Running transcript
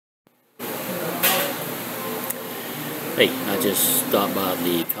Hey, I just stopped by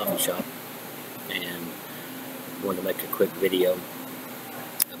the coffee shop and wanted to make a quick video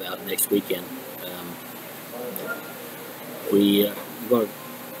about next weekend. I'm going to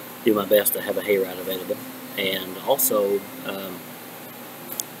do my best to have a hayride available, and also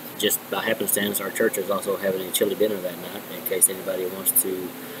just by happenstance, our church is also having a chili dinner that night. In case anybody wants to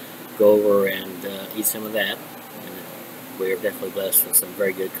go over and eat some of that, and we are definitely blessed with some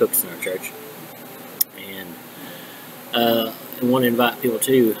very good cooks in our church, and I want to invite people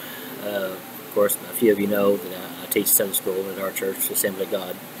too. Of course, a few of you know that I teach Sunday school at our church, Assembly of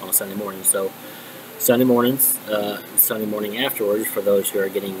God, on Sunday mornings. So Sunday mornings, Sunday morning afterwards, for those who are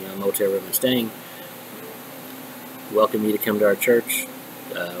getting a motel room and staying, welcome you to come to our church.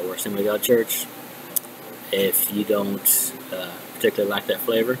 We're Assembly of God Church. If you don't particularly like that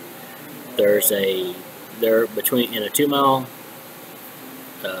flavor, there between in a 2 mile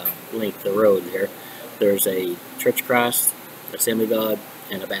length of road there's a Church of Christ, Assembly of God,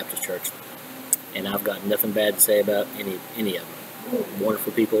 and a Baptist church. And I've got nothing bad to say about any of them.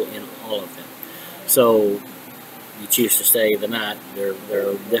 Wonderful people in all of them. So you choose to stay the night,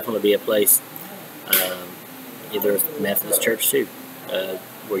 there'll definitely be a place, either Methodist church too,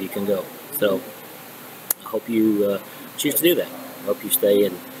 where you can go. So I hope you choose to do that. I hope you stay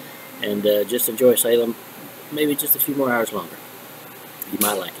and just enjoy Salem, maybe just a few more hours longer. You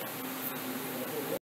might like it.